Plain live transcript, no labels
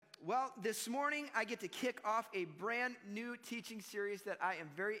Well, this morning I get to kick off a brand new teaching series that I am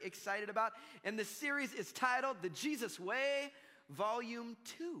very excited about. And the series is titled The Jesus Way, Volume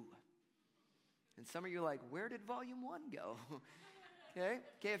 2. And some of you are like, where did Volume 1 go? Okay,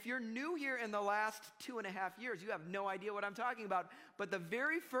 if you're new here in the last 2.5 years, you have no idea what I'm talking about. But the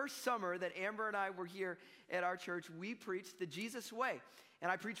very first summer that Amber and I were here at our church, we preached the Jesus Way.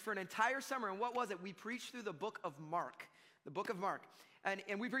 And I preached for an entire summer. And what was it? We preached through the book of Mark. The book of Mark.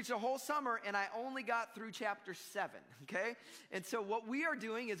 And we preached a whole summer, and I only got through chapter 7, okay? And so what we are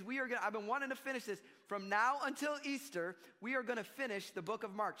doing is I've been wanting to finish this. From now until Easter, we are going to finish the book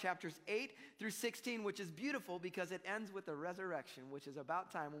of Mark, chapters 8 through 16, which is beautiful because it ends with the resurrection, which is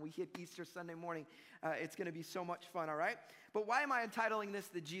about time. When we hit Easter Sunday morning, it's going to be so much fun, all right? But why am I entitling this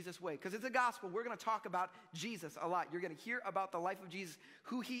The Jesus Way? Because it's a gospel. We're going to talk about Jesus a lot. You're going to hear about the life of Jesus,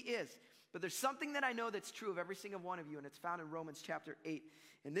 who he is. But there's something that I know that's true of every single one of you, and it's found in Romans chapter 8.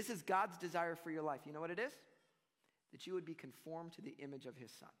 And this is God's desire for your life. You know what it is? That you would be conformed to the image of his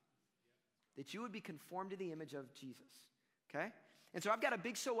son. That you would be conformed to the image of Jesus. Okay? And so I've got a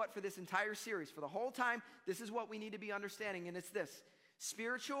big so what for this entire series. For the whole time, this is what we need to be understanding, and it's this.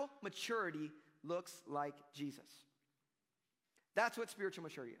 Spiritual maturity looks like Jesus. That's what spiritual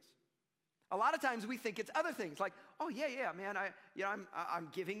maturity is. A lot of times we think it's other things like, oh yeah, man, I'm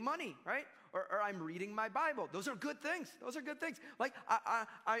giving money, right? Or I'm reading my Bible. Those are good things. Those are good things. Like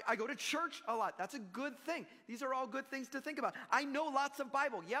I go to church a lot. That's a good thing. These are all good things to think about. I know lots of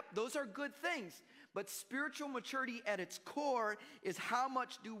Bible. Yep, those are good things. But spiritual maturity at its core is how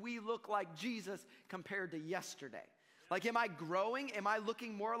much do we look like Jesus compared to yesterday? Like, am I growing? Am I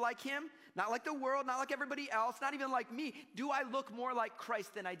looking more like him? Not like the world, not like everybody else, not even like me. Do I look more like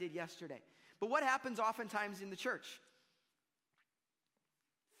Christ than I did yesterday? But what happens oftentimes in the church?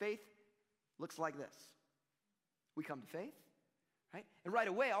 Faith looks like this. We come to faith, right? And right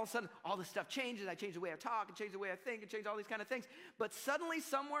away, all of a sudden, all this stuff changes. I change the way I talk, and change the way I think, and change all these kind of things. But suddenly,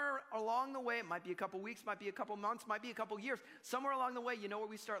 somewhere along the way, it might be a couple weeks, might be a couple months, might be a couple years, somewhere along the way, you know where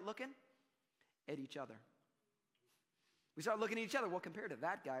we start looking? At each other. We start looking at each other. Well, compared to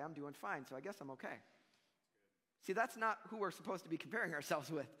that guy, I'm doing fine, so I guess I'm okay. See, that's not who we're supposed to be comparing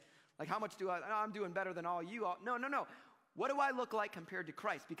ourselves with. Like, how much I'm doing better than all you all. No. What do I look like compared to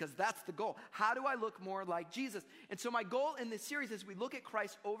Christ? Because that's the goal. How do I look more like Jesus? And so my goal in this series is we look at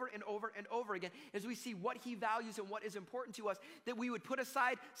Christ over and over and over again as we see what he values and what is important to us, that we would put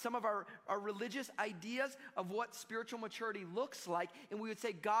aside some of our religious ideas of what spiritual maturity looks like, and we would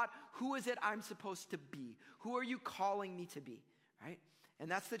say, God, who is it I'm supposed to be? Who are you calling me to be, right? And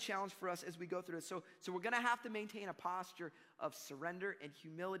that's the challenge for us as we go through this. So we're going to have to maintain a posture of surrender and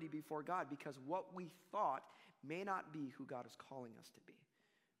humility before God, because what we thought may not be who God is calling us to be,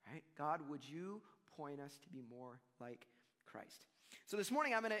 right? God, would you point us to be more like Christ? So this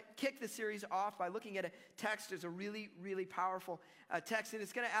morning, I'm going to kick the series off by looking at a text. There's a really, really powerful text, and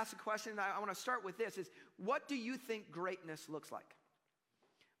it's going to ask a question. I want to start with this, is what do you think greatness looks like?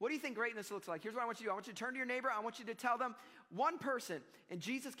 What do you think greatness looks like? Here's what I want you to do. I want you to turn to your neighbor. I want you to tell them one person, and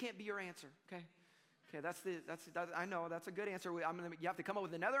Jesus can't be your answer, okay? Okay, I know, that's a good answer. You have to come up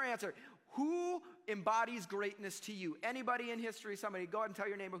with another answer. Who embodies greatness to you? Anybody in history, somebody, go ahead and tell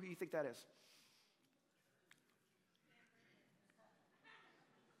your neighbor who you think that is.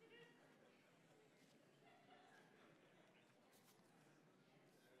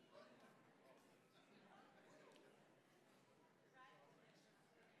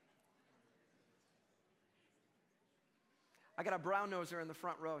 I got a brown noser in the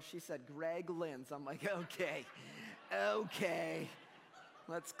front row. She said, Greg Linz. I'm like, okay.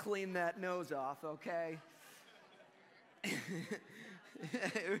 Let's clean that nose off, okay?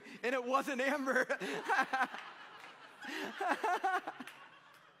 And it wasn't Amber.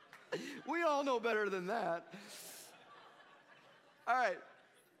 We all know better than that. All right.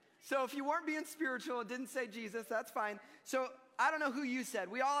 So if you weren't being spiritual and didn't say Jesus, that's fine. So I don't know who you said.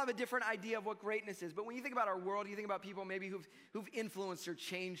 We all have a different idea of what greatness is. But when you think about our world, you think about people maybe who've influenced or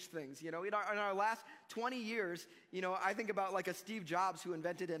changed things. You know, in our last 20 years, you know, I think about like a Steve Jobs who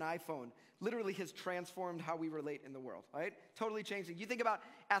invented an iPhone. Literally has transformed how we relate in the world, right? Totally changed it. You think about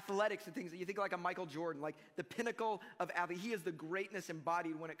athletics and things. You think like a Michael Jordan, like the pinnacle of athlete. He is the greatness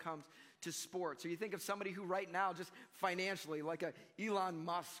embodied when it comes to sports. Or you think of somebody who right now just financially, like a Elon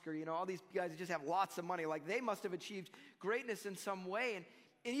Musk, or, you know, all these guys who just have lots of money. Like they must have achieved greatness in some way.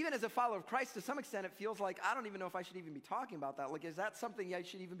 And even as a follower of Christ, to some extent, it feels like I don't even know if I should even be talking about that. Like, is that something I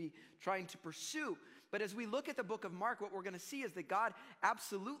should even be trying to pursue? But as we look at the book of Mark, what we're going to see is that God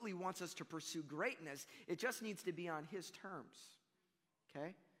absolutely wants us to pursue greatness. It just needs to be on his terms, okay?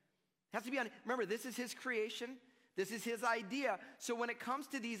 It has to be on, remember, this is his creation. This is his idea. So when it comes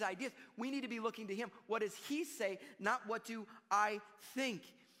to these ideas, we need to be looking to him. What does he say, not what do I think?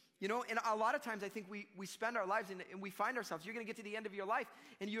 You know, and a lot of times I think we spend our lives and we find ourselves, you're going to get to the end of your life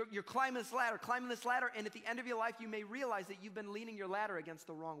and you're climbing this ladder, and at the end of your life, you may realize that you've been leaning your ladder against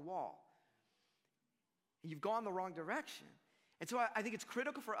the wrong wall. And you've gone the wrong direction. And so I think it's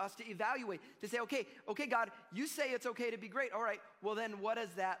critical for us to evaluate, to say, okay, God, you say it's okay to be great. All right, well then what does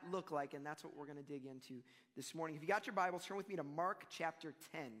that look like? And that's what we're going to dig into this morning. If you got your Bibles, turn with me to Mark chapter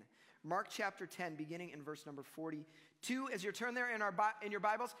 10. Mark chapter 10, beginning in verse number 42. As you turn there in your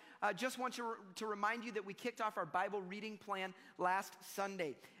Bibles, just want to remind you that we kicked off our Bible reading plan last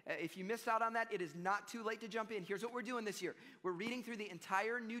Sunday. If you missed out on that, it is not too late to jump in. Here's what we're doing this year. We're reading through the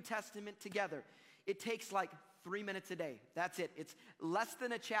entire New Testament together. It takes like 3 minutes a day. That's it. It's less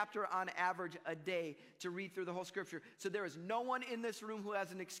than a chapter on average a day to read through the whole scripture. So there is no one in this room who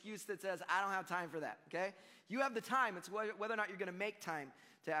has an excuse that says, I don't have time for that, okay? You have the time. It's whether or not you're going to make time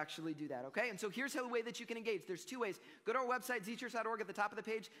to actually do that, okay? And so here's the way that you can engage. There's 2 ways. Go to our website, zchurch.org. At the top of the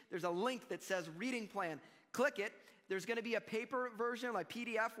page, there's a link that says reading plan. Click it. There's going to be a paper version, like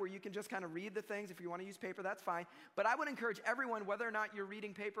PDF, where you can just kind of read the things. If you want to use paper, that's fine. But I would encourage everyone, whether or not you're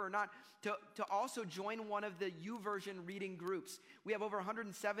reading paper or not, to also join one of the YouVersion reading groups. We have over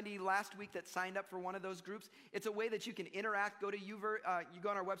 170 last week that signed up for one of those groups. It's a way that you can interact. Go to you go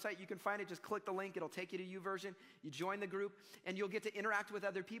on our website, you can find it. Just click the link. It'll take you to YouVersion. You join the group, and you'll get to interact with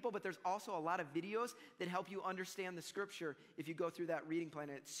other people. But there's also a lot of videos that help you understand the scripture if you go through that reading plan.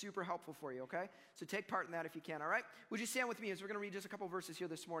 And it's super helpful for you, okay? So take part in that if you can, all right? Would you stand with me as we're going to read just a couple verses here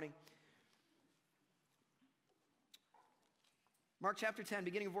this morning? Mark chapter 10,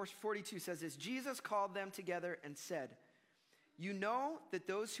 beginning of verse 42 says this: Jesus called them together and said, "You know that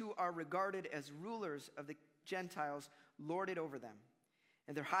those who are regarded as rulers of the Gentiles lord it over them,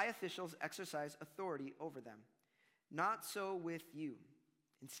 and their high officials exercise authority over them. Not so with you.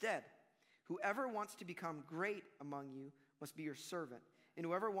 Instead, whoever wants to become great among you must be your servant, and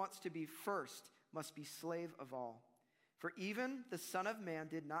whoever wants to be first must be slave of all. For even the Son of Man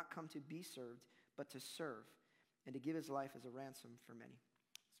did not come to be served, but to serve, and to give his life as a ransom for many."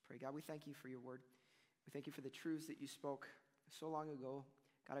 Let's pray. God, we thank you for your word. We thank you for the truths that you spoke so long ago.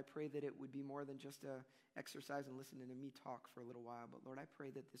 God, I pray that it would be more than just a exercise and listening to me talk for a little while. But Lord, I pray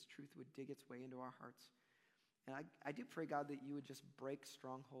that this truth would dig its way into our hearts. And I do pray, God, that you would just break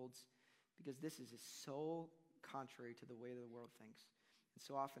strongholds, because this is so contrary to the way the world thinks. And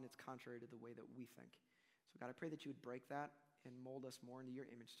so often it's contrary to the way that we think. So God, I pray that you would break that and mold us more into your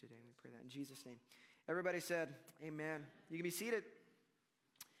image today. And we pray that in Jesus' name. Everybody said, amen. You can be seated.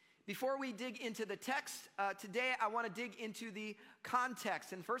 Before we dig into the text, today I want to dig into the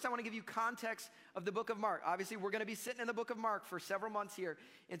context. And first I want to give you context of the book of Mark. Obviously, we're going to be sitting in the book of Mark for several months here.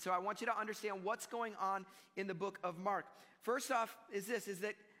 And so I want you to understand what's going on in the book of Mark. First off is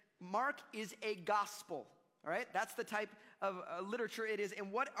that Mark is a gospel. All right, that's the type of literature it is.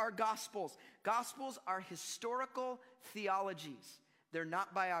 And what are gospels? Gospels are historical theologies. They're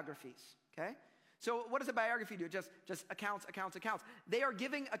not biographies, okay? So what does a biography do? Just accounts. They are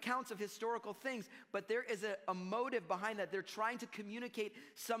giving accounts of historical things, but there is a motive behind that. They're trying to communicate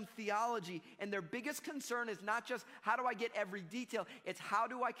some theology, and their biggest concern is not just how do I get every detail, it's how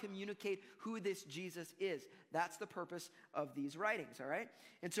do I communicate who this Jesus is. That's the purpose of these writings, all right?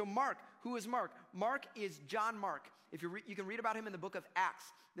 And so Mark, who is Mark? Mark is John Mark. If you can read about him in the book of Acts,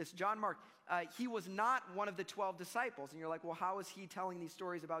 this John Mark. He was not one of the 12 disciples. And you're like, well, how is he telling these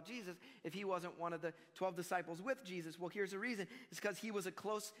stories about Jesus if he wasn't one of the 12 disciples with Jesus? Well, here's the reason. It's because he was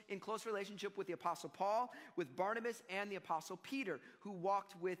in close relationship with the Apostle Paul, with Barnabas, and the Apostle Peter, who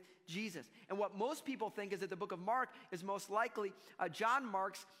walked with Jesus. And what most people think is that the book of Mark is most likely John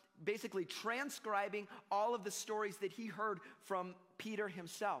Mark's basically transcribing all of the stories that he heard from Peter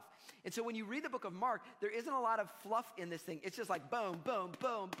himself. And so when you read the book of Mark, there isn't a lot of fluff in this thing. It's just like boom, boom,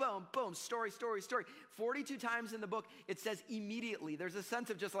 boom, boom, boom, story. 42 times in the book, it says immediately. There's a sense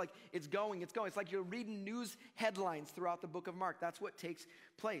of just like it's going. It's like you're reading news headlines throughout the book of Mark. That's what takes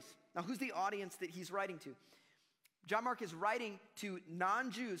place. Now, who's the audience that he's writing to? John Mark is writing to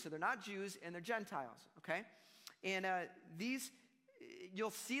non-Jews, so they're not Jews and they're Gentiles, okay? And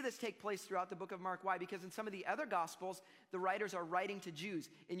you'll see this take place throughout the book of Mark. Why? Because in some of the other Gospels, the writers are writing to Jews.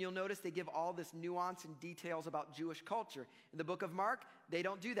 And you'll notice they give all this nuance and details about Jewish culture. In the book of Mark, they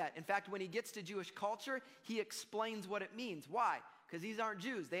don't do that. In fact, when he gets to Jewish culture, he explains what it means. Why? Because these aren't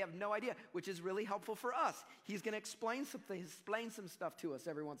Jews. They have no idea, which is really helpful for us. He's going to explain some stuff to us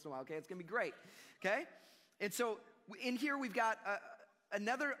every once in a while, okay? It's going to be great, okay? And so in here we've got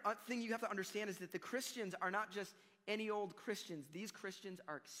another thing you have to understand is that the Christians are not just any old Christians. These Christians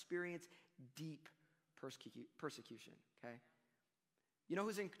are experienced deep persecution, okay? You know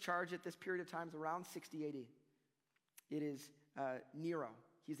who's in charge at this period of time? It's around 60 AD. It is Nero.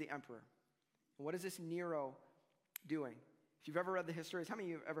 He's the emperor. And what is this Nero doing? If you've ever read the histories, how many of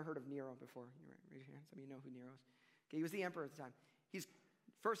you have ever heard of Nero before? Raise your hand. Some of you know who Nero is. Okay, he was the emperor at the time.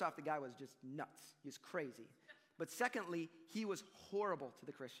 First off, the guy was just nuts. He was crazy. But secondly, he was horrible to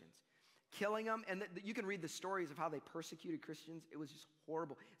the Christians, killing them. And you can read the stories of how they persecuted Christians. It was just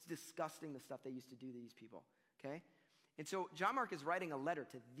horrible. It's disgusting, the stuff they used to do to these people, okay? And so John Mark is writing a letter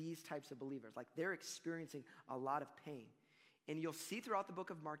to these types of believers. Like, they're experiencing a lot of pain. And you'll see throughout the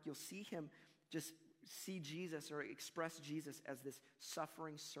book of Mark, you'll see him just see Jesus or express Jesus as this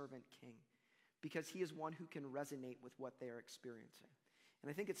suffering servant king, because he is one who can resonate with what they are experiencing. And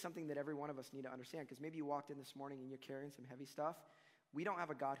I think it's something that every one of us need to understand, because maybe you walked in this morning and you're carrying some heavy stuff. We don't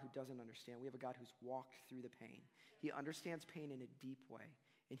have a God who doesn't understand. We have a God who's walked through the pain. He understands pain in a deep way,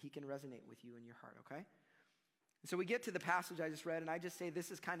 and he can resonate with you in your heart, okay? And so we get to the passage I just read, and I just say this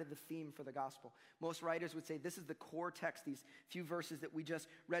is kind of the theme for the gospel. Most writers would say this is the core text, these few verses that we just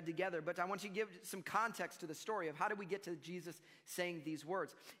read together. But I want you to give some context to the story of how did we get to Jesus saying these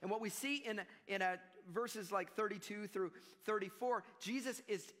words. And what we see in verses like 32 through 34, Jesus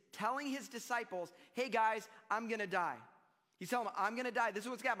is telling his disciples, hey guys, I'm going to die. He's telling them, I'm going to die. This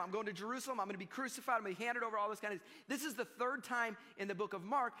is what's happening. I'm going to Jerusalem. I'm going to be crucified. I'm going to be handed over, all this kind of thing. This is the third time in the book of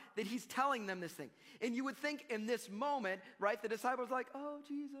Mark that he's telling them this thing. And you would think in this moment, right, the disciples are like, oh,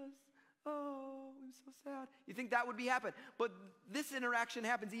 Jesus, oh, I'm so sad. You think that would be happen. But this interaction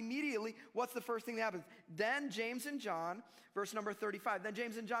happens immediately. What's the first thing that happens? Then James and John, verse number 35, then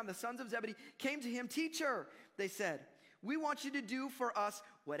James and John, the sons of Zebedee, came to him. Teacher, they said, we want you to do for us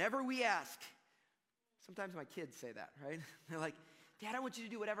whatever we ask. Sometimes my kids say that, right? They're like, Dad, I want you to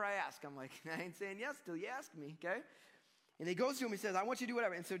do whatever I ask. I'm like, I ain't saying yes till you ask me, okay? And he goes to him, he says, I want you to do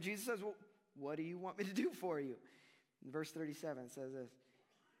whatever. And so Jesus says, well, what do you want me to do for you? In verse 37, it says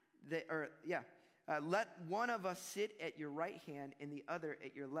this. Let one of us sit at your right hand and the other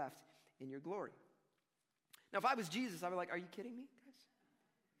at your left in your glory. Now, if I was Jesus, I'd be like, are you kidding me, guys?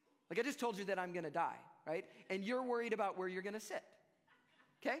 Like, I just told you that I'm going to die, right? And you're worried about where you're going to sit,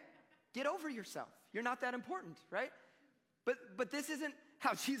 okay? Get over yourself. You're not that important, right? But this isn't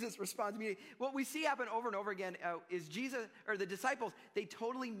how Jesus responds immediately. What we see happen over and over again is Jesus, or the disciples, they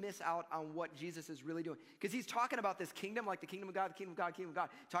totally miss out on what Jesus is really doing. Because he's talking about this kingdom, like the kingdom of God, the kingdom of God, the kingdom of God.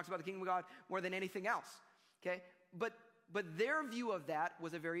 He talks about the kingdom of God more than anything else, okay? But their view of that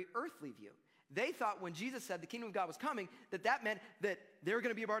was a very earthly view. They thought when Jesus said the kingdom of God was coming, that meant that they're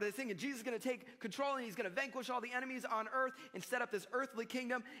going to be a part of this thing, and Jesus is going to take control, and he's going to vanquish all the enemies on earth and set up this earthly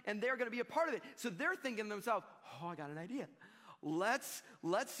kingdom, and they're going to be a part of it. So they're thinking to themselves, oh, I got an idea. Let's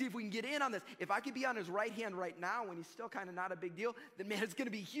see if we can get in on this. If I could be on his right hand right now when he's still kind of not a big deal, then man, it's going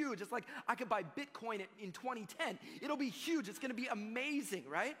to be huge. It's like I could buy Bitcoin in 2010. It'll be huge. It's going to be amazing,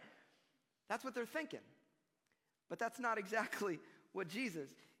 right? That's what they're thinking. But that's not exactly what Jesus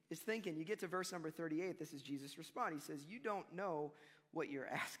is thinking. You get to verse number 38. This is Jesus' response. He says, you don't know what you're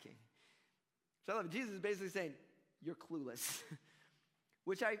asking. So I love it. Jesus is basically saying, you're clueless.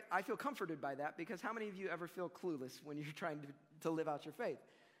 Which I feel comforted by that, because how many of you ever feel clueless when you're trying to live out your faith?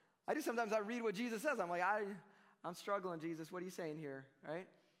 I do sometimes. I read what Jesus says. I'm like, I'm struggling, Jesus. What are you saying here, right?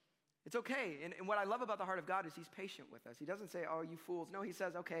 It's okay. And what I love about the heart of God is he's patient with us. He doesn't say, oh, you fools. No, he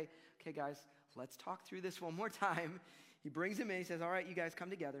says, okay, guys, let's talk through this one more time. He brings him in. He says, all right, you guys come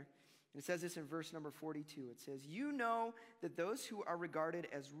together. And it says this in verse number 42. It says, you know that those who are regarded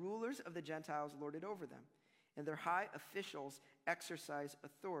as rulers of the Gentiles lord it over them, and their high officials exercise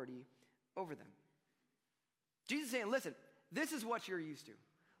authority over them. Jesus is saying, listen, this is what you're used to.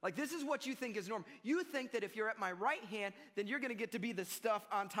 Like, this is what you think is normal. You think that if you're at my right hand, then you're going to get to be the stuff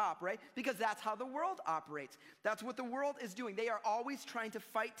on top, right? Because that's how the world operates. That's what the world is doing. They are always trying to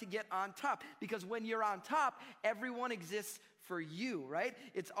fight to get on top. Because when you're on top, everyone exists for you, right?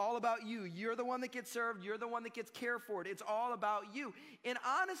 It's all about you. You're the one that gets served. You're the one that gets cared for. It's all about you. And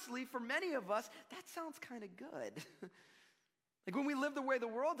honestly, for many of us, that sounds kind of good. Like when we live the way the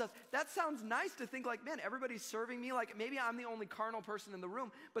world does, that sounds nice to think like, man, everybody's serving me. Like maybe I'm the only carnal person in the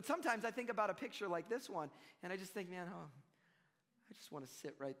room. But sometimes I think about a picture like this one, and I just think, man, I just want to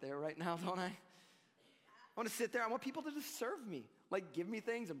sit right there right now, don't I? I want to sit there. I want people to just serve me, like give me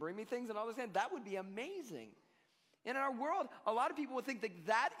things and bring me things and all this. And that would be amazing. And in our world, a lot of people would think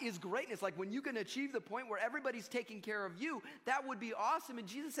that is greatness. Like when you can achieve the point where everybody's taking care of you, that would be awesome. And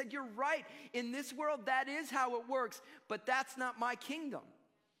Jesus said, you're right. In this world, that is how it works. But that's not my kingdom.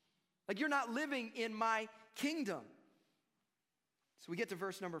 Like you're not living in my kingdom. So we get to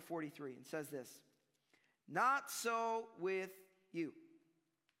verse number 43 and says this, not so with you.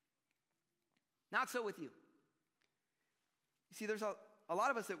 Not so with you. You see, there's a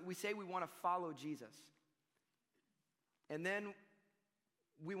lot of us that we say we want to follow Jesus. And then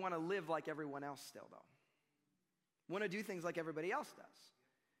we want to live like everyone else still, though. We want to do things like everybody else does.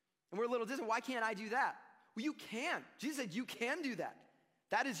 And we're a little distant. Why can't I do that? Well, you can. Jesus said you can do that.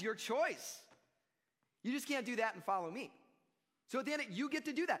 That is your choice. You just can't do that and follow me. So at the end, you get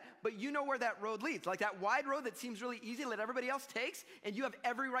to do that. But you know where that road leads. Like that wide road that seems really easy that everybody else takes, and you have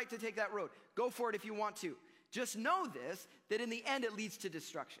every right to take that road. Go for it if you want to. Just know this, that in the end, it leads to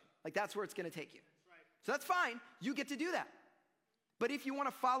destruction. Like that's where it's going to take you. That's right. So that's fine. You get to do that. But if you want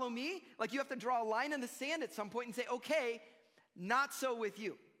to follow me, like you have to draw a line in the sand at some point and say, okay, not so with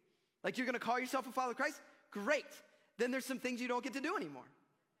you. Like you're going to call yourself a follower of Christ? Great. Then there's some things you don't get to do anymore.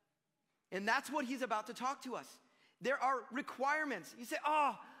 And that's what he's about to talk to us. There are requirements. You say,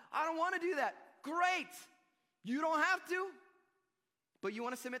 oh, I don't want to do that. Great. You don't have to. But you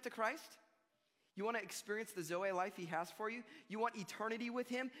want to submit to Christ? You want to experience the Zoe life he has for you? You want eternity with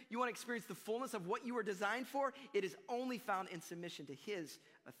him? You want to experience the fullness of what you were designed for? It is only found in submission to his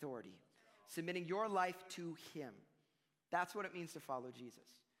authority. Submitting your life to him. That's what it means to follow Jesus.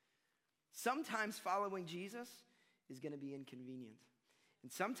 Sometimes following Jesus is going to be inconvenient.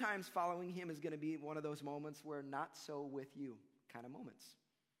 And sometimes following him is going to be one of those moments where not so with you kind of moments.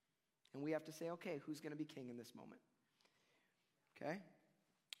 And we have to say, okay, who's going to be king in this moment? Okay?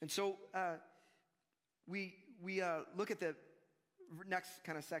 And so we look at the next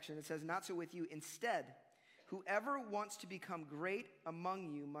kind of section. It says, not so with you. Instead, whoever wants to become great among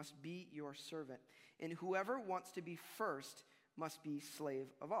you must be your servant. And whoever wants to be first must be slave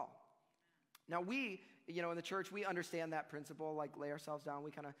of all. Now we, in the church, we understand that principle, like lay ourselves down.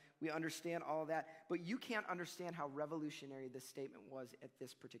 We understand all of that. But you can't understand how revolutionary this statement was at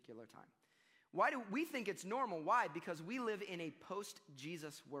this particular time. Why do we think it's normal? Why? Because we live in a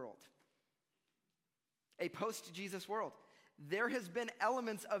post-Jesus world. A post-Jesus world. There has been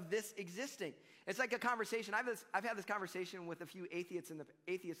elements of this existing. It's like a conversation. I've had this conversation with a few atheists in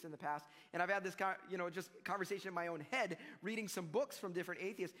the past, and I've had this just conversation in my own head, reading some books from different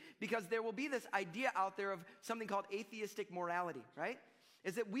atheists, because there will be this idea out there of something called atheistic morality, right?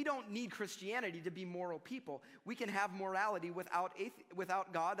 Is that we don't need Christianity to be moral people. We can have morality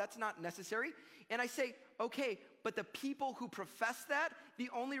without God. That's not necessary. And I say, okay, but the people who profess that, the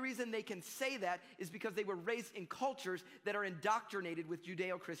only reason they can say that is because they were raised in cultures that are indoctrinated with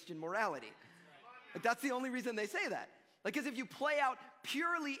Judeo-Christian morality. Like that's the only reason they say that. Like, because if you play out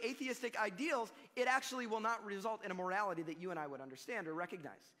purely atheistic ideals, it actually will not result in a morality that you and I would understand or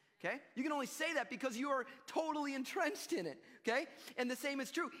recognize. Okay? You can only say that because you are totally entrenched in it, okay? And the same is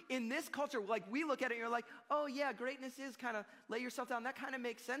true. In this culture, like we look at it and you're like, oh yeah, greatness is kind of lay yourself down. That kind of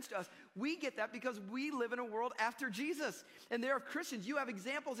makes sense to us. We get that because we live in a world after Jesus. And there are Christians. You have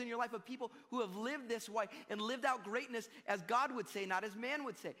examples in your life of people who have lived this way and lived out greatness as God would say, not as man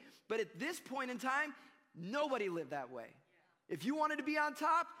would say. But at this point in time, nobody lived that way. If you wanted to be on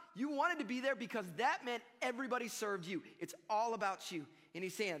top, you wanted to be there because that meant everybody served you. It's all about you. And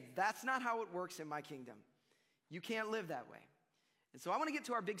he's saying, that's not how it works in my kingdom. You can't live that way. And so I want to get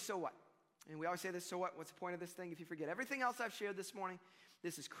to our big so what. And we always say this, so what? What's the point of this thing? If you forget everything else I've shared this morning,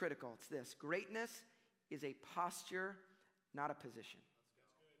 this is critical. It's this. Greatness is a posture, not a position.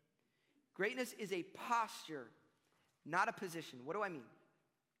 Greatness is a posture, not a position. What do I mean?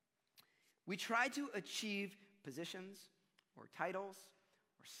 We try to achieve positions or titles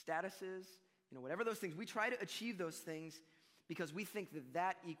or statuses, whatever those things. We try to achieve those things because we think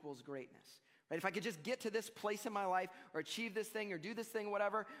that equals greatness, right? If I could just get to this place in my life or achieve this thing or do this thing,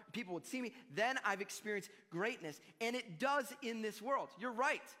 whatever, people would see me, then I've experienced greatness. And it does in this world. You're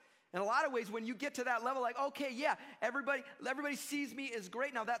right. In a lot of ways, when you get to that level, like, okay, yeah, everybody sees me as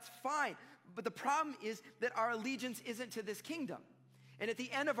great. Now, that's fine. But the problem is that our allegiance isn't to this kingdom. And at the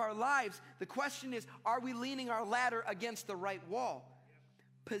end of our lives, the question is, are we leaning our ladder against the right wall?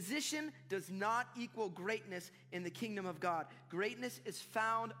 Position does not equal greatness in the kingdom of God. Greatness is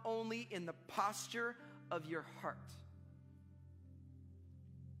found only in the posture of your heart.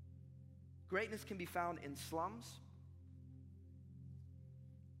 Greatness can be found in slums,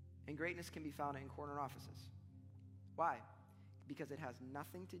 and greatness can be found in corner offices. Why? Because it has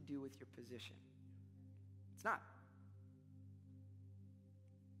nothing to do with your position. It's not.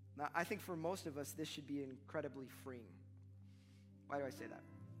 Now, I think for most of us, this should be incredibly freeing. Why do I say that?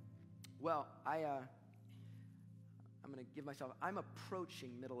 Well, I'm going to give myself, I'm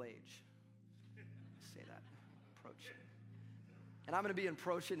approaching middle age. Say that, approaching. And I'm going to be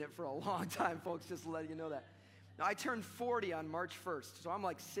approaching it for a long time, folks, just to let you know that. Now, I turned 40 on March 1st, so I'm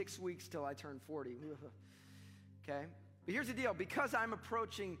like 6 weeks till I turn 40. Okay? But here's the deal. Because I'm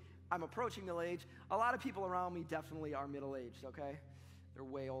approaching I'm approaching middle age. A lot of people around me definitely are middle-aged, okay? They're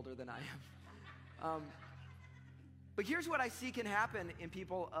way older than I am. But here's what I see can happen in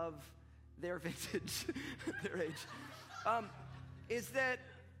people of their vintage, their age, is that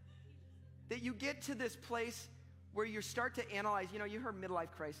you get to this place where you start to analyze. You heard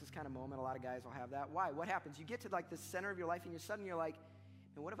midlife crisis kind of moment. A lot of guys will have that. Why? What happens? You get to like the center of your life and you're like,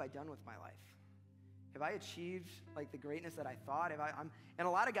 man, what have I done with my life? Have I achieved like the greatness that I thought? And a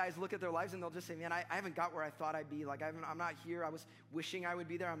lot of guys look at their lives and they'll just say, man, I haven't got where I thought I'd be. Like I'm not here. I was wishing I would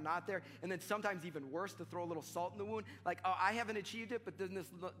be there. I'm not there. And then sometimes even worse, to throw a little salt in the wound. Like, oh, I haven't achieved it, but then this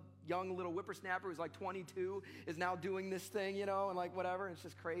young little whippersnapper who's like 22 is now doing this thing, and like whatever. And it's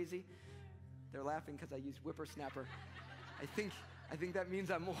just crazy. They're laughing because I used whippersnapper. I think that means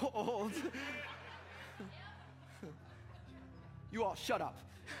I'm old. You all shut up.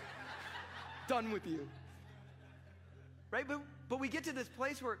 Done with you. Right? But we get to this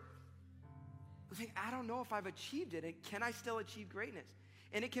place where we think, I don't know if I've achieved it. Can I still achieve greatness?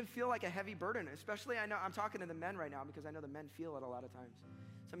 And it can feel like a heavy burden, especially I'm talking to the men right now because I know the men feel it a lot of times.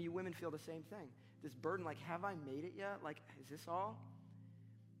 Some of you women feel the same thing. This burden, like, have I made it yet? Like, is this all?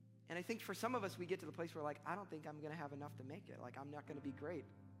 And I think for some of us, we get to the place where, like, I don't think I'm going to have enough to make it. Like, I'm not going to be great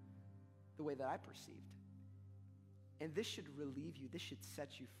the way that I perceived. And this should relieve you. This should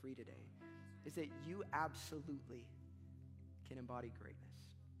set you free today, is that you absolutely can embody greatness.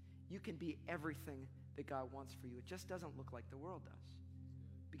 You can be everything that God wants for you. It just doesn't look like the world does.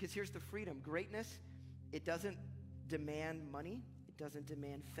 Because here's the freedom. Greatness, it doesn't demand money. It doesn't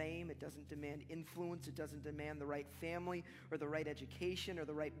demand fame. It doesn't demand influence. It doesn't demand the right family or the right education or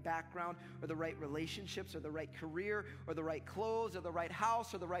the right background or the right relationships or the right career or the right clothes or the right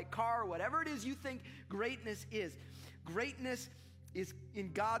house or the right car or whatever it is you think greatness is. Greatness is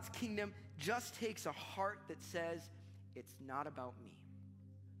in God's kingdom just takes a heart that says, it's not about me.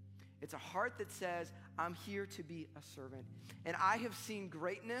 It's a heart that says, I'm here to be a servant. And I have seen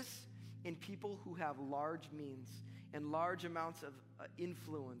greatness in people who have large means and large amounts of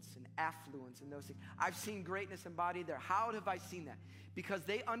influence and affluence and those things. I've seen greatness embodied there. How have I seen that? Because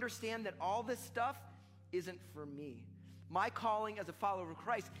they understand that all this stuff isn't for me. My calling as a follower of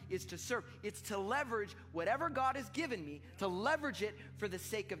Christ is to serve. It's to leverage whatever God has given me, to leverage it for the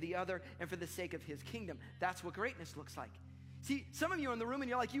sake of the other and for the sake of his kingdom. That's what greatness looks like. See, some of you are in the room and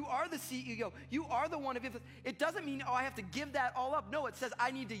you're like, you are the CEO. You are the one of influence. It doesn't mean, I have to give that all up. No, it says I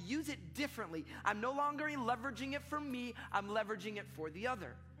need to use it differently. I'm no longer leveraging it for me. I'm leveraging it for the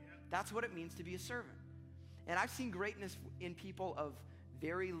other. That's what it means to be a servant. And I've seen greatness in people of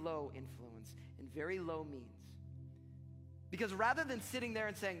very low influence and very low means. Because rather than sitting there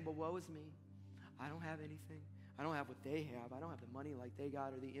and saying, well, woe is me. I don't have anything. I don't have what they have. I don't have the money like they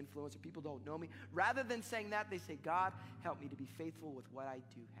got or the influence, or people don't know me. Rather than saying that, they say, God, help me to be faithful with what I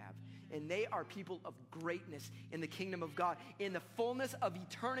do have. And they are people of greatness in the kingdom of God. In the fullness of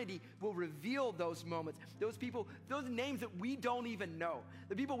eternity will reveal those moments. Those people, those names that we don't even know.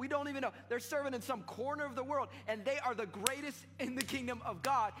 The people we don't even know. They're serving in some corner of the world, and they are the greatest in the kingdom of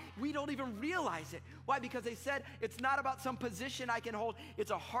God. We don't even realize it. Why? Because they said, it's not about some position I can hold.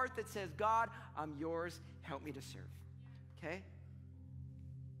 It's a heart that says, God, I'm yours. Help me to serve. Okay?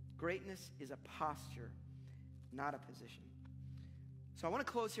 Greatness is a posture, not a position. So I want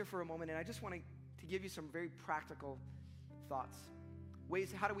to close here for a moment, and I just want to give you some very practical thoughts.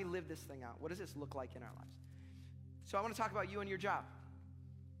 Ways, how do we live this thing out? What does this look like in our lives? So I want to talk about you and your job.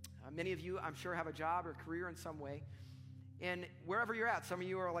 Many of you, I'm sure, have a job or career in some way. And wherever you're at, some of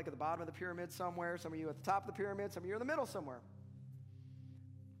you are like at the bottom of the pyramid somewhere, some of you at the top of the pyramid, some of you are in the middle somewhere.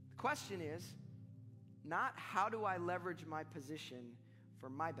 The question is, not how do I leverage my position for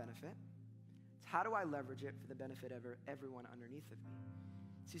my benefit? It's how do I leverage it for the benefit of everyone underneath of me?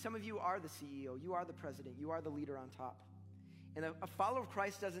 See, some of you are the CEO, you are the president, you are the leader on top. And a follower of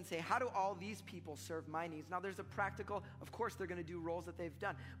Christ doesn't say, how do all these people serve my needs? Now, there's a practical, of course, they're going to do roles that they've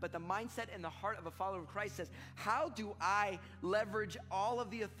done. But the mindset and the heart of a follower of Christ says, how do I leverage all of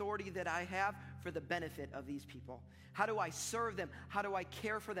the authority that I have for the benefit of these people? How do I serve them? How do I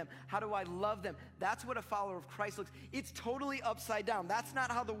care for them? How do I love them? That's what a follower of Christ looks. It's totally upside down. That's not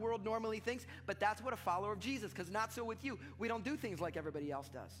how the world normally thinks, but that's what a follower of Jesus, because not so with you. We don't do things like everybody else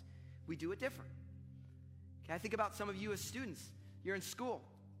does. We do it different. Okay, I think about some of you as students. You're in school,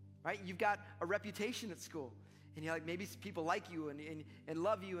 right? You've got a reputation at school. And you're like, maybe people like you and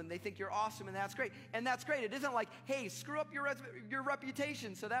love you, and they think you're awesome, and that's great. And that's great. It isn't like, hey, screw up your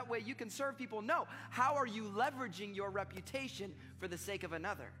reputation so that way you can serve people. No. How are you leveraging your reputation for the sake of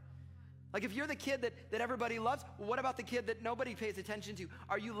another? Like if you're the kid that everybody loves, well, what about the kid that nobody pays attention to?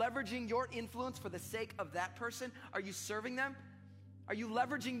 Are you leveraging your influence for the sake of that person? Are you serving them? Are you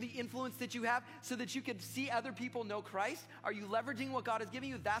leveraging the influence that you have so that you can see other people know Christ? Are you leveraging what God has given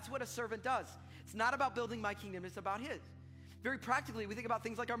you? That's what a servant does. It's not about building my kingdom, it's about his. Very practically, we think about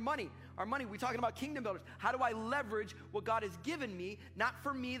things like our money. We're talking about kingdom builders. How do I leverage what God has given me, not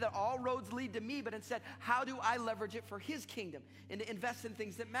for me that all roads lead to me, but instead, how do I leverage it for his kingdom and to invest in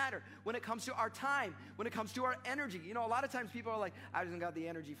things that matter? When it comes to our time, when it comes to our energy. You know, a lot of times people are like, I haven't got the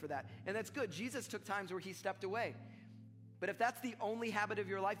energy for that. And that's good. Jesus took times where he stepped away. But if that's the only habit of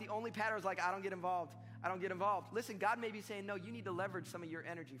your life, the only pattern is like, I don't get involved. I don't get involved. Listen, God may be saying, no, you need to leverage some of your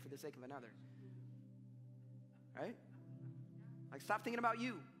energy for the sake of another. Right? Like, stop thinking about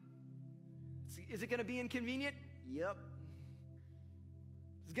you. Is it going to be inconvenient? Yep.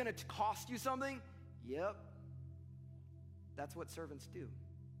 Is it going to cost you something? Yep. That's what servants do.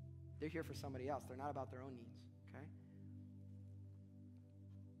 They're here for somebody else. They're not about their own needs, okay?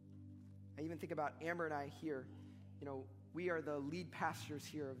 I even think about Amber and I here. You know, we are the lead pastors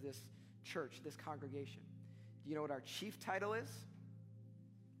here of this church, this congregation. Do you know what our chief title is?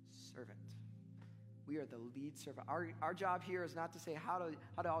 Servant. We are the lead servant. Our job here is not to say, how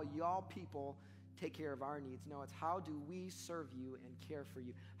do all y'all people take care of our needs? No, it's how do we serve you and care for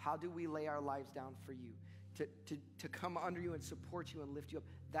you? How do we lay our lives down for you? To come under you and support you and lift you up.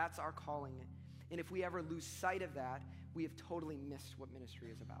 That's our calling. And if we ever lose sight of that, we have totally missed what ministry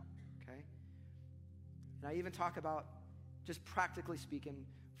is about, okay? And I even talk about, just practically speaking,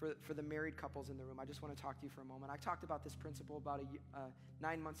 for the married couples in the room, I just want to talk to you for a moment. I talked about this principle about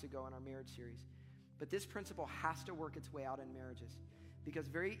 9 months ago in our marriage series. But this principle has to work its way out in marriages. Because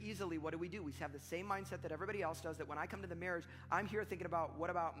very easily, what do? We have the same mindset that everybody else does, that when I come to the marriage, I'm here thinking about, what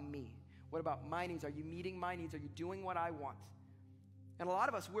about me? What about my needs? Are you meeting my needs? Are you doing what I want? And a lot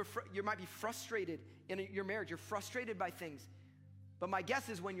of us, you might be frustrated in your marriage. You're frustrated by things. But my guess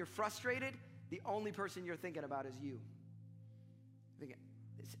is when you're frustrated, the only person you're thinking about is you.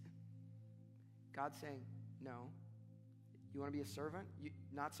 God's saying, no. You want to be a servant?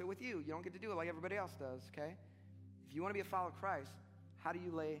 Not so with you. You don't get to do it like everybody else does, okay? If you want to be a follower of Christ, how do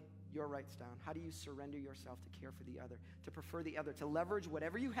you lay your rights down? How do you surrender yourself to care for the other, to prefer the other, to leverage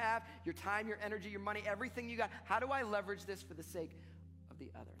whatever you have, your time, your energy, your money, everything you got? How do I leverage this for the sake of the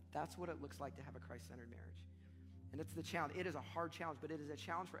other? That's what it looks like to have a Christ-centered marriage. And it's the challenge. It is a hard challenge, but it is a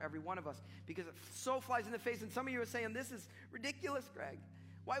challenge for every one of us because it so flies in the face. And some of you are saying, this is ridiculous, Greg.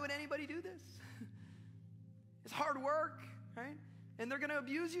 Why would anybody do this? It's hard work, right? And they're going to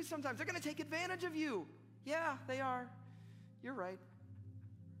abuse you sometimes. They're going to take advantage of you. Yeah, they are. You're right.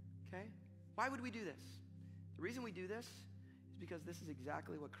 Okay? Why would we do this? The reason we do this is because this is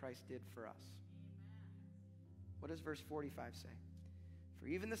exactly what Christ did for us. What does verse 45 say? For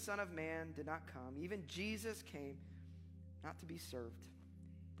even the Son of Man did not come, even Jesus came not to be served,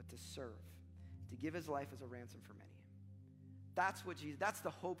 but to serve, to give his life as a ransom for many. That's the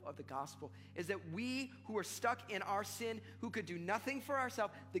hope of the gospel, is that we who are stuck in our sin, who could do nothing for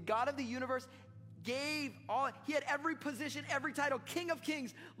ourselves, the God of the universe gave all, he had every position, every title, King of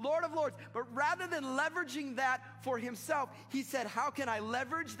Kings, Lord of Lords, but rather than leveraging that for himself, he said, how can I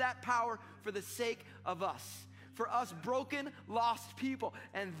leverage that power for the sake of us? For us broken, lost people.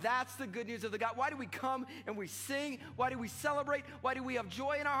 And that's the good news of the God. Why do we come and we sing? Why do we celebrate? Why do we have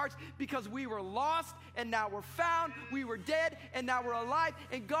joy in our hearts? Because we were lost and now we're found. We were dead and now we're alive.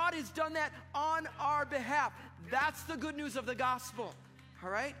 And God has done that on our behalf. That's the good news of the gospel. All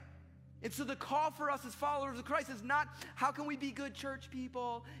right? And so the call for us as followers of Christ is not, how can we be good church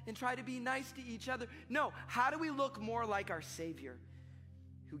people and try to be nice to each other? No, how do we look more like our Savior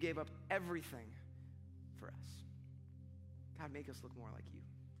who gave up everything for us? God, make us look more like you.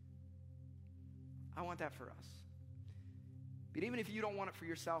 I want that for us. But even if you don't want it for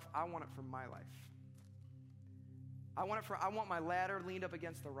yourself, I want it for my life. I want my ladder leaned up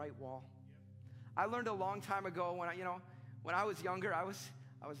against the right wall. I learned a long time ago when I was younger, I was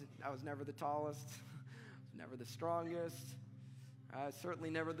never the tallest, never the strongest,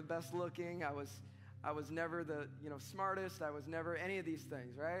 certainly never the best looking. I was never the smartest. I was never any of these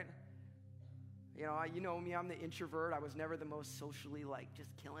things, right? You know me, I'm the introvert. I was never the most socially, just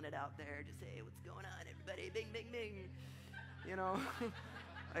killing it out there. Just, hey, what's going on, everybody? Bing, bing, bing.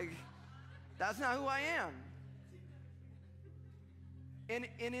 That's not who I am. And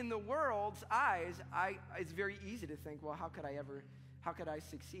in the world's eyes, it's very easy to think, well, how could I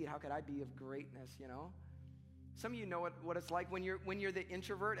succeed? How could I be of greatness, Some of you know what it's like when you're the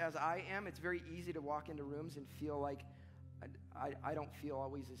introvert, as I am. It's very easy to walk into rooms and feel like I don't feel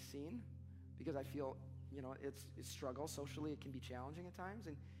always as seen. Because I feel, it's struggle. Socially, it can be challenging at times,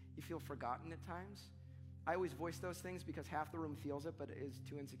 and you feel forgotten at times. I always voice those things because half the room feels it, but is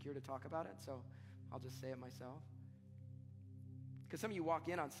too insecure to talk about it, so I'll just say it myself. Because some of you walk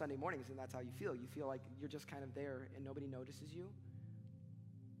in on Sunday mornings and that's how you feel. You feel like you're just kind of there and nobody notices you.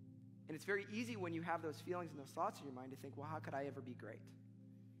 And it's very easy when you have those feelings and those thoughts in your mind to think, well, how could I ever be great?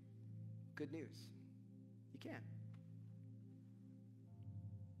 Good news. You can.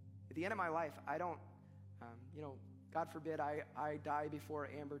 At the end of my life, I don't, God forbid I die before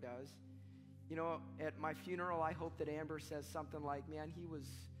Amber does. At my funeral, I hope that Amber says something like, man, he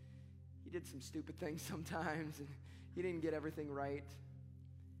did some stupid things sometimes, and he didn't get everything right,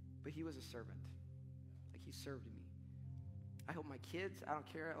 but he was a servant. Like, he served me. I hope my kids, I don't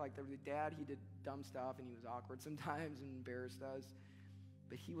care, like their dad, he did dumb stuff, and he was awkward sometimes and embarrassed us,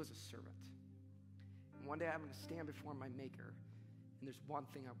 but he was a servant. And one day I'm going to stand before my Maker, and there's one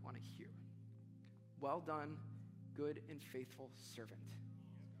thing I want to hear. Well done, good and faithful servant.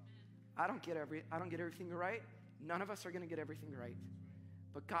 I don't get everything right. None of us are going to get everything right.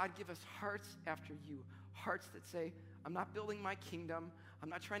 But God, give us hearts after you, hearts that say, I'm not building my kingdom. I'm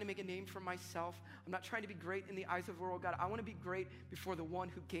not trying to make a name for myself. I'm not trying to be great in the eyes of the world. God, I want to be great before the one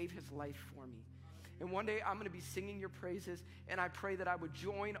who gave his life for me. And one day I'm going to be singing your praises, and I pray that I would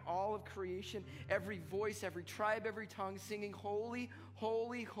join all of creation, every voice, every tribe, every tongue, singing, holy,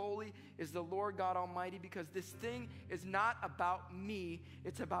 holy, holy is the Lord God Almighty, because this thing is not about me.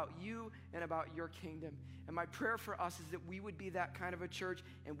 It's about you and about your kingdom. And my prayer for us is that we would be that kind of a church,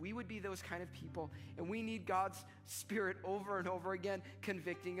 and we would be those kind of people. And we need God's Spirit over and over again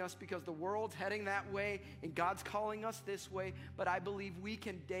convicting us, because the world's heading that way and God's calling us this way. But I believe we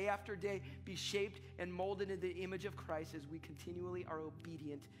can day after day be shaped and molded into the image of Christ as we continually are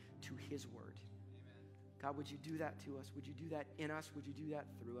obedient to his word. Amen. God, would you do that to us? Would you do that in us? Would you do that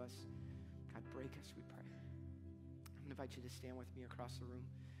through us? God, break us, we pray. I'm going to invite you to stand with me across the room.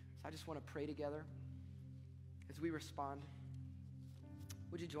 So I just want to pray together as we respond.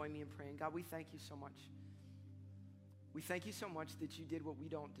 Would you join me in praying? God, we thank you so much. We thank you so much that you did what we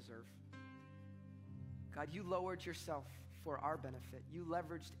don't deserve. God, you lowered yourself for our benefit. You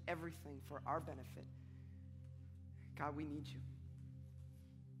leveraged everything for our benefit. God, we need you.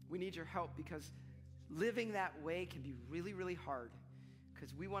 We need your help, because living that way can be really, really hard,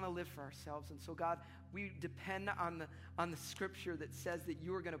 because we want to live for ourselves. And so, God, we depend on the scripture that says that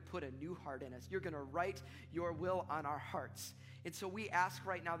you are going to put a new heart in us. You're going to write your will on our hearts. And so we ask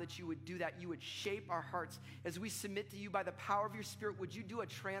right now that you would do that. You would shape our hearts as we submit to you by the power of your Spirit. Would you do a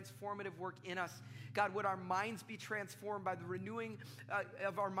transformative work in us? God, would our minds be transformed by the renewing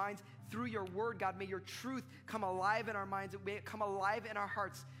of our minds through your word? God, may your truth come alive in our minds. May it come alive in our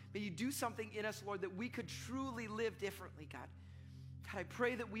hearts. May you do something in us, Lord, that we could truly live differently, God. God, I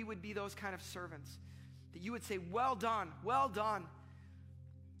pray that we would be those kind of servants, that you would say, well done, well done.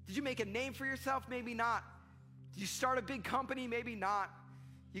 Did you make a name for yourself? Maybe not. Did you start a big company? Maybe not.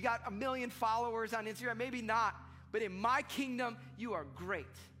 You got 1 million followers on Instagram? Maybe not. But in my kingdom, you are great.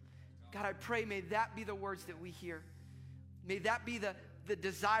 God, I pray, may that be the words that we hear. May that be the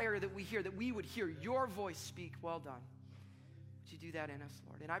desire that we hear, that we would hear your voice speak, well done. Would you do that in us,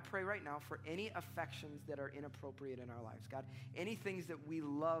 Lord? And I pray right now for any affections that are inappropriate in our lives, God. Any things that we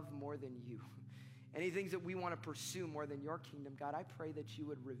love more than you. Any things that we want to pursue more than your kingdom, God, I pray that you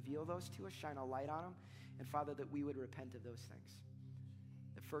would reveal those to us, shine a light on them, and Father, that we would repent of those things.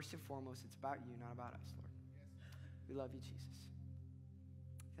 That first and foremost, it's about you, not about us, Lord. We love you, Jesus.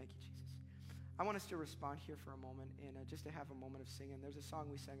 Thank you, Jesus. I want us to respond here for a moment and just to have a moment of singing. There's a song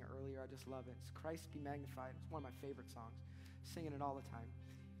we sang earlier. I just love it. It's Christ Be Magnified. It's one of my favorite songs. Singing it all the time.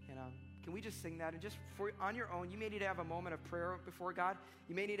 And can we just sing that? And just on your own, you may need to have a moment of prayer before God.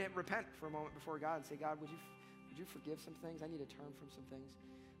 You may need to repent for a moment before God and say, God, would you forgive some things? I need to turn from some things.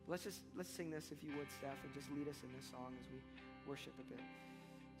 Let's sing this, if you would, Steph, and just lead us in this song as we worship a bit.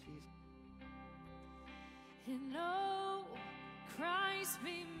 Jesus. And oh, Christ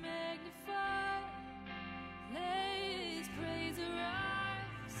be magnified, let his praise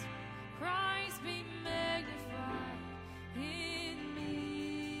arise. Christ be magnified in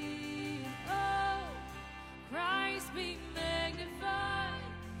me. Oh, Christ be magnified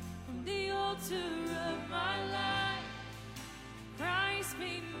from the altar of my life. Christ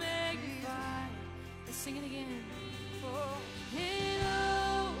be magnified. Let's sing it again. Oh, and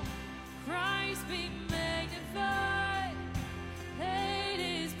oh, Christ be magnified. Let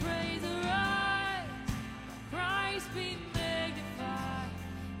his praise arise. Christ be magnified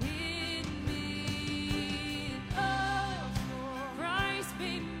in me. Oh, Christ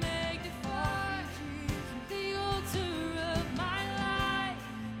be magnified from the altar of my life.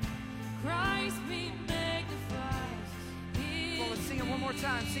 Christ be magnified. Well, let's sing it one more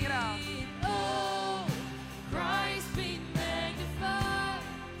time. Sing it out. Oh, Christ be magnified.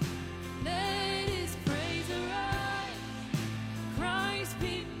 Let his praise arise.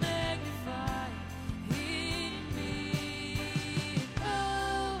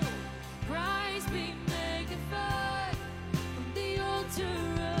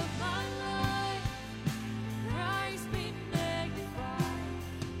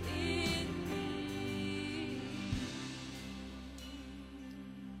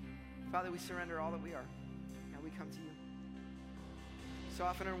 Father, we surrender all that we are. Now we come to you. So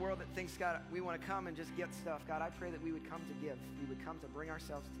often in a world that thinks, God, we want to come and just get stuff. God, I pray that we would come to give. We would come to bring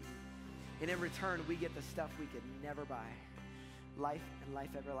ourselves to you. And in return, we get the stuff we could never buy. Life and life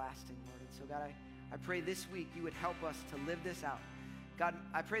everlasting, Lord. And so, God, I pray this week you would help us to live this out. God,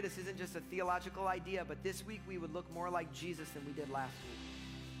 I pray this isn't just a theological idea, but this week we would look more like Jesus than we did last week.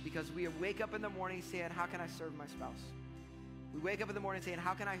 Because we wake up in the morning saying, how can I serve my spouse? We wake up in the morning saying,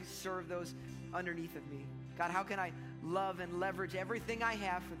 how can I serve those underneath of me? God, how can I love and leverage everything I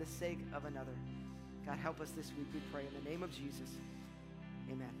have for the sake of another? God, help us this week, we pray in the name of Jesus.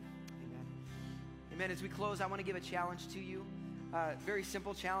 Amen. Amen. Amen. As we close, I want to give a challenge to you. Very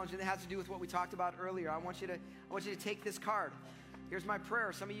simple challenge, and it has to do with what we talked about earlier. I want you to take this card. Here's my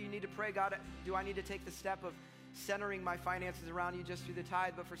prayer. Some of you need to pray, God, do I need to take the step of centering my finances around you just through the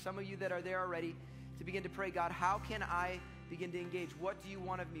tithe? But for some of you that are there already, to begin to pray, God, how can I begin to engage? What do you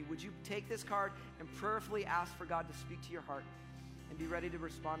want of me? Would you take this card and prayerfully ask for God to speak to your heart and be ready to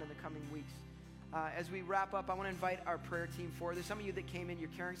respond in the coming weeks? As we wrap up, I want to invite our prayer team forward. There's some of you that came in, you're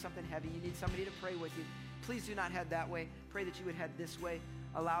carrying something heavy. You need somebody to pray with you. Please do not head that way. Pray that you would head this way.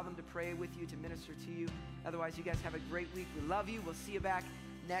 Allow them to pray with you, to minister to you. Otherwise, you guys have a great week. We love you. We'll see you back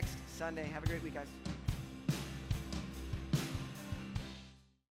next Sunday. Have a great week, guys.